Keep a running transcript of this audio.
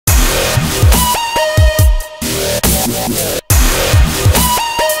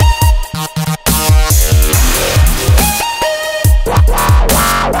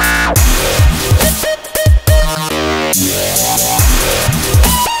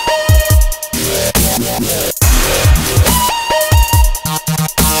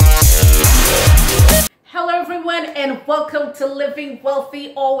living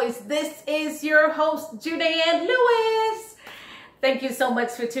wealthy always. This is your host, Juneann Lewis. Thank you so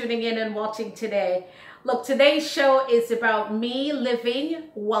much for tuning in and watching today. Look, today's show is about me living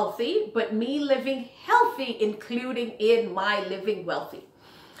wealthy, but me living healthy, including in my living wealthy.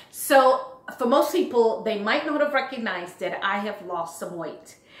 So for most people, they might not have recognized that I have lost some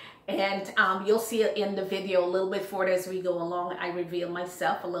weight. And you'll see it in the video a little bit further as we go along. I reveal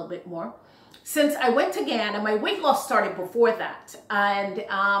myself a little bit more. Since I went to Ghana, my weight loss started before that. And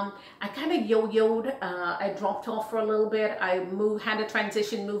I kind of yo-yoed. I dropped off for a little bit. I had a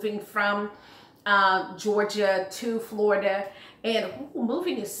transition moving from Georgia to Florida. And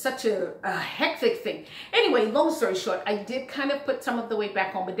moving is such a hectic thing. Anyway, long story short, I did kind of put some of the weight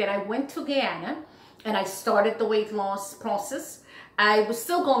back on. But then I went to Ghana and I started the weight loss process. I was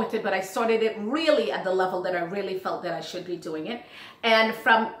still going with it, but I started it really at the level that I really felt that I should be doing it. And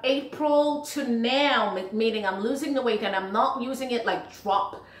from April to now, meaning I'm losing the weight and I'm not using it like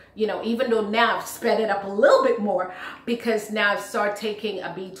drop, you know, even though now I've sped it up a little bit more because now I've started taking a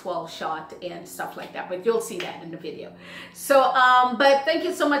B12 shot and stuff like that. But you'll see that in the video. So, but thank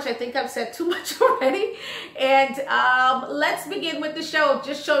you so much. I think I've said too much already. And let's begin with the show,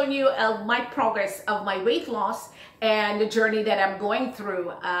 just showing you my progress of my weight loss and the journey that I'm going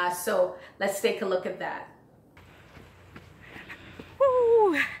through. So let's take a look at that.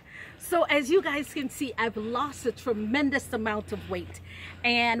 Woo. So as you guys can see, I've lost a tremendous amount of weight.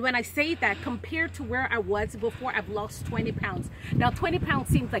 And when I say that, compared to where I was before, I've lost 20 pounds. Now, 20 pounds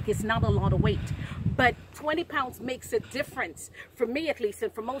seems like it's not a lot of weight, but 20 pounds makes a difference, for me at least,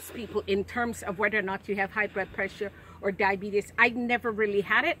 and for most people, in terms of whether or not you have high blood pressure or diabetes. I never really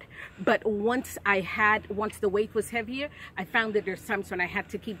had it, but once the weight was heavier, I found that there's times when I had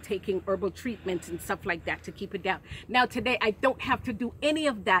to keep taking herbal treatments and stuff like that to keep it down. Now today, I don't have to do any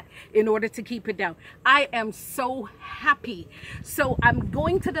of that in order to keep it down. I am so happy. So I'm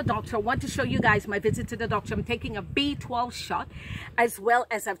going to the doctor. I want to show you guys my visit to the doctor. I'm taking a B12 shot, as well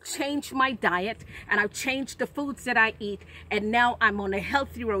as I've changed my diet and I've changed the foods that I eat. And now I'm on a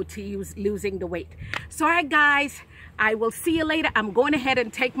healthy road to losing the weight. So, all right, guys, I will see you later. I'm going ahead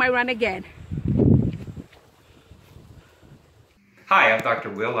and take my run again. Hi, I'm Dr.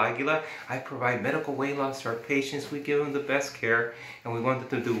 Will Aguila. I provide medical weight loss to our patients. We give them the best care and we want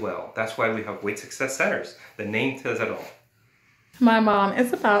them to do well. That's why we have Weight Success Centers. The name says it all. My mom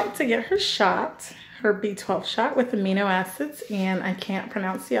is about to get her shot, her B12 shot with amino acids, and I can't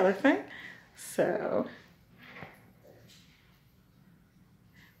pronounce the other thing. So,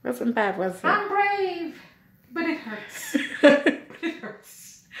 wasn't bad, was it? I'm brave, but it hurts. It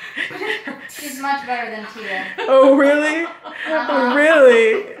hurts. But it hurts. She's much better than Tia. Oh, really? Oh,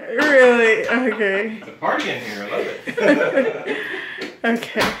 really? Really? Okay. It's a party in here. I love it.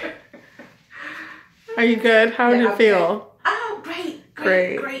 Okay. Are you good? How did it feel? Oh, great.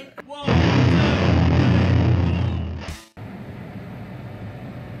 Great. Great.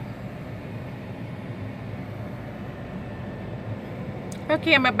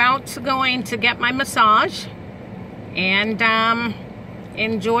 Okay, I'm about to go in to get my massage and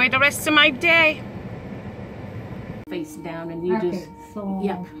enjoy the rest of my day. Face down and you Okay, just, so...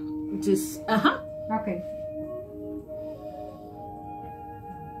 yep, just, Okay.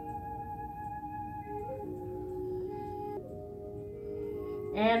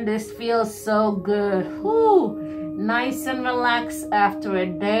 And this feels so good. Whew. Nice and relaxed after a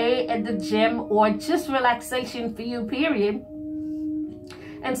day at the gym or just relaxation for you, period.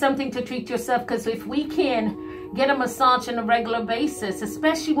 And something to treat yourself, because if we can get a massage on a regular basis,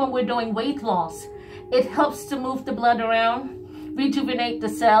 especially when we're doing weight loss, it helps to move the blood around, rejuvenate the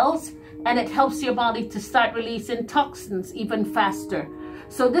cells, and it helps your body to start releasing toxins even faster.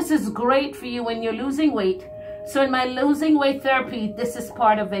 So this is great for you when you're losing weight. So in my losing weight therapy, this is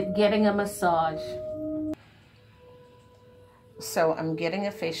part of it, getting a massage. So I'm getting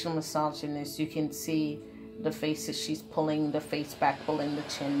a facial massage in this. You can see the faces, she's pulling the face back, pulling the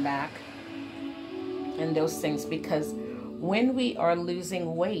chin back, and those things, because when we are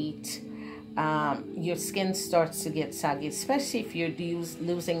losing weight, your skin starts to get saggy, especially if you're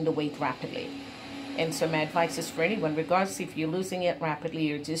losing the weight rapidly. And so my advice is for anyone, regardless if you're losing it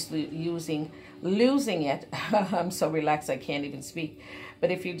rapidly or just losing it, I'm so relaxed I can't even speak, but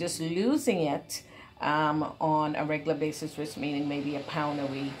if you're just losing it on a regular basis, which meaning maybe a pound a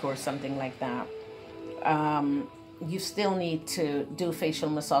week or something like that, you still need to do facial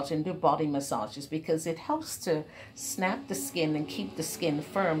massage and do body massages, because it helps to snap the skin and keep the skin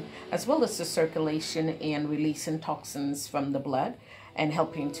firm, as well as the circulation and releasing toxins from the blood and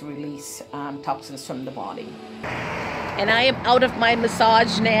helping to release toxins from the body. And I am out of my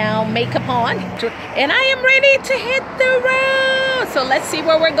massage now, makeup on, and I am ready to hit the road. go. So let's see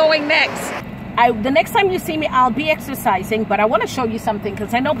where we're going next. The next time you see me, I'll be exercising, but I want to show you something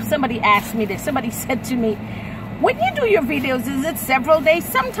because I know somebody asked me this. Somebody said to me, when you do your videos, is it several days?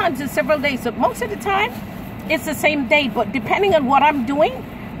 Sometimes it's several days, but most of the time it's the same day. But depending on what I'm doing,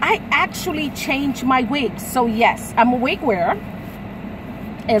 I actually change my wigs. So yes, I'm a wig wearer,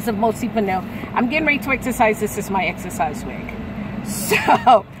 as most people know. I'm getting ready to exercise. This is my exercise wig.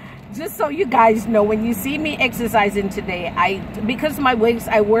 So just so you guys know, when you see me exercising today, because my wigs,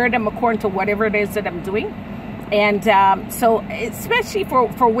 I wear them according to whatever it is that I'm doing. And so especially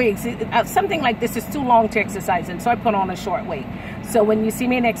for wigs, something like this is too long to exercise in, so I put on a short wig. So when you see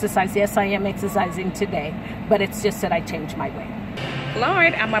me in exercise, yes, I am exercising today, but it's just that I changed my wig.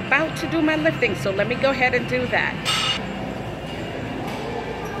 Lord, I'm about to do my lifting, so let me go ahead and do that.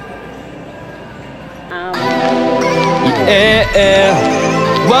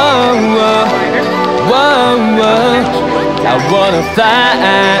 Whoa, whoa, whoa, whoa. I wanna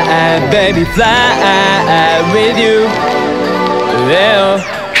fly, baby, fly with you. Yeah.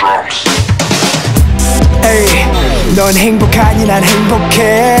 Hey, 넌 행복하니 난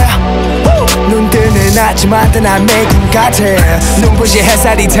행복해. 눈 뜨는 아침마다 난 매일 같아. 눈부시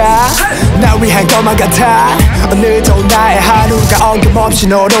햇살이 다 날 위한 것만 같아. 오늘도 나의 하루가 어김없이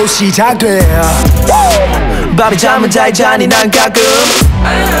너로 시작돼. 밤에 잠은 잘 자니 난 가끔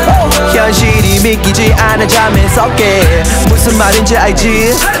현실이 믿기지 않아 잠에서 깨. 무슨 말인지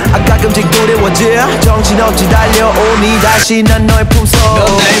알지? 가끔씩 두려워져. 정신없이 달려오니 다시 난 너의 품속.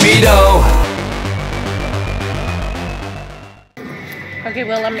 넌 날 믿어. Okay,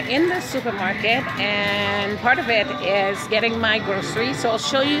 well, I'm in the supermarket and part of it is getting my groceries. So I'll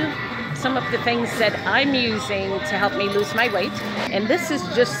show you some of the things that I'm using to help me lose my weight. And this is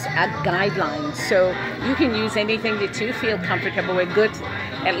just a guideline. So you can use anything that you feel comfortable with. Good.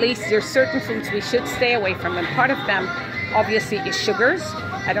 At least there's certain foods we should stay away from. And part of them, obviously, is sugars.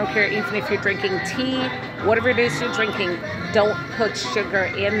 I don't care even if you're drinking tea, whatever it is you're drinking, don't put sugar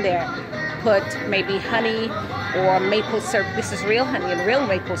in there. Put maybe honey or maple syrup. This is real honey and real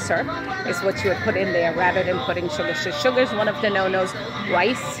maple syrup is what you would put in there rather than putting sugar. So sugar is one of the no-nos.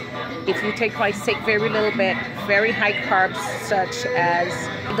 Rice, if you take rice, take very little bit. Very high carbs such as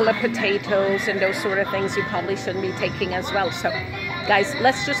regular potatoes and those sort of things you probably shouldn't be taking as well. So guys,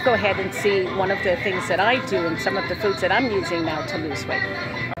 let's just go ahead and see one of the things that I do and some of the foods that I'm using now to lose weight.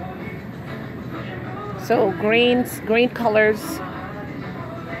 So green colors.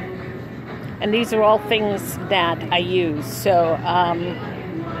 And these are all things that I use. So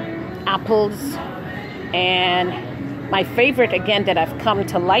apples, and my favorite again that I've come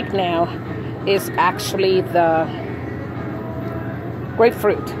to like now is actually the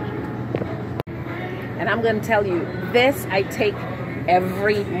grapefruit. And I'm going to tell you, this I take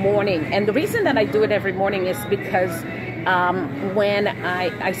every morning. And the reason that I do it every morning is because when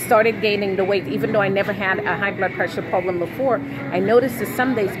I started gaining the weight, even though I never had a high blood pressure problem before, I noticed that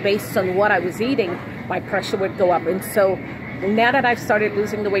some days based on what I was eating, my pressure would go up. And so now that I've started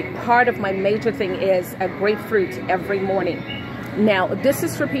losing the weight, part of my major thing is a grapefruit every morning. Now, this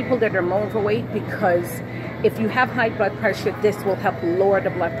is for people that are more overweight because if you have high blood pressure, this will help lower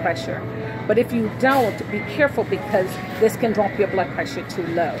the blood pressure. But if you don't, be careful because this can drop your blood pressure too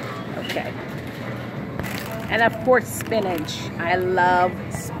low. Okay. And of course, spinach. I love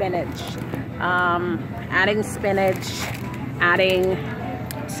spinach. Adding spinach, adding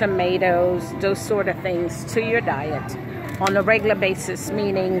tomatoes, those sort of things to your diet on a regular basis,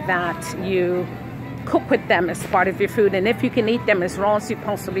 meaning that you cook with them as part of your food. And if you can eat them as raw as you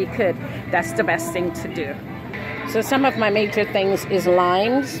possibly could, that's the best thing to do. So some of my major things is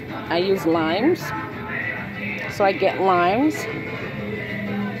limes. I use limes. So I get limes.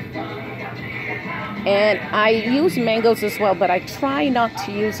 And I use mangoes as well, but I try not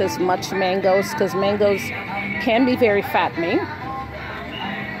to use as much mangoes because mangoes can be very fattening.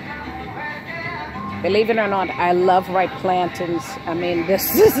 Believe it or not, I love ripe plantains. I mean,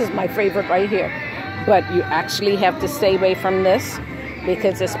 this is my favorite right here. But you actually have to stay away from this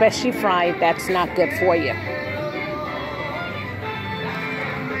because especially fried, that's not good for you.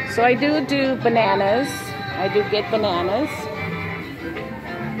 So I do bananas. I do get bananas.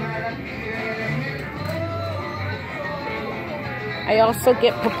 I also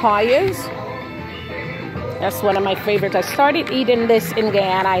get papayas. That's one of my favorites. I started eating this in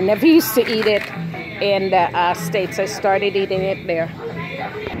Guyana. I never used to eat it in the States. I started eating it there.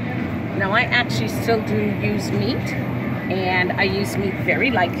 Now I actually still do use meat, and I use meat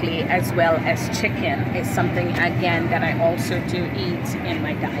very lightly, as well as chicken is something again that I also do eat in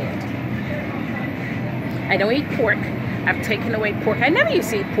my diet. I don't eat pork. I've taken away pork. I never used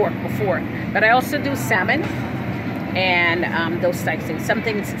to eat pork before, but I also do salmon. and those types of things. Some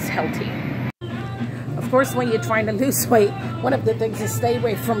things is healthy. Of course, when you're trying to lose weight, one of the things is stay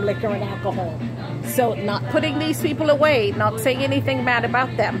away from liquor and alcohol. So not putting these people away, not saying anything bad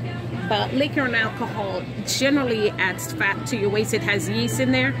about them, but liquor and alcohol generally adds fat to your waist. It has yeast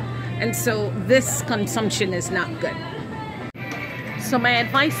in there, and so this consumption is not good. So my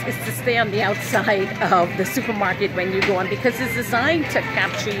advice is to stay on the outside of the supermarket when you go on, because it's designed to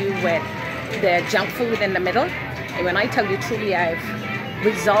capture you with the junk food in the middle. And when I tell you truly, I've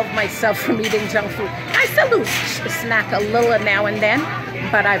resolved myself from eating junk food. I still do snack a little now and then,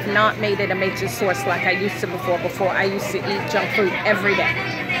 but I've not made it a major source like I used to before. Before I used to eat junk food every day.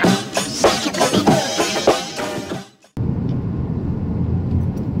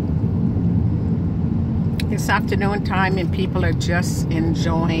 It's afternoon time and people are just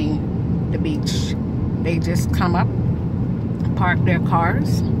enjoying the beach. They just come up, park their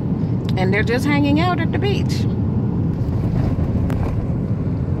cars, and they're just hanging out at the beach.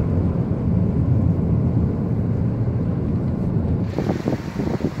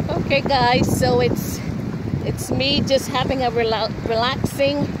 Okay guys, so it's me just having a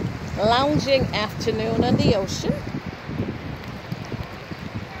relaxing, lounging afternoon on the ocean.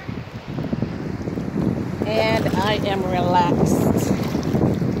 And I am relaxed.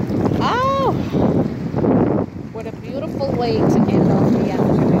 Oh, what a beautiful way to end off the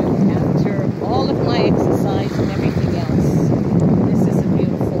afternoon after all of my exercise and everything else. This is a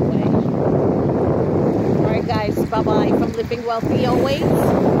beautiful way. All right guys, bye-bye from Living Wealthy Always.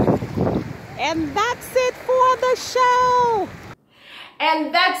 And that's it for the show.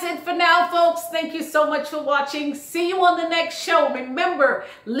 And that's it for now, folks. Thank you so much for watching. See you on the next show. Remember,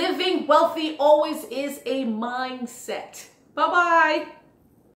 living wealthy always is a mindset. Bye-bye.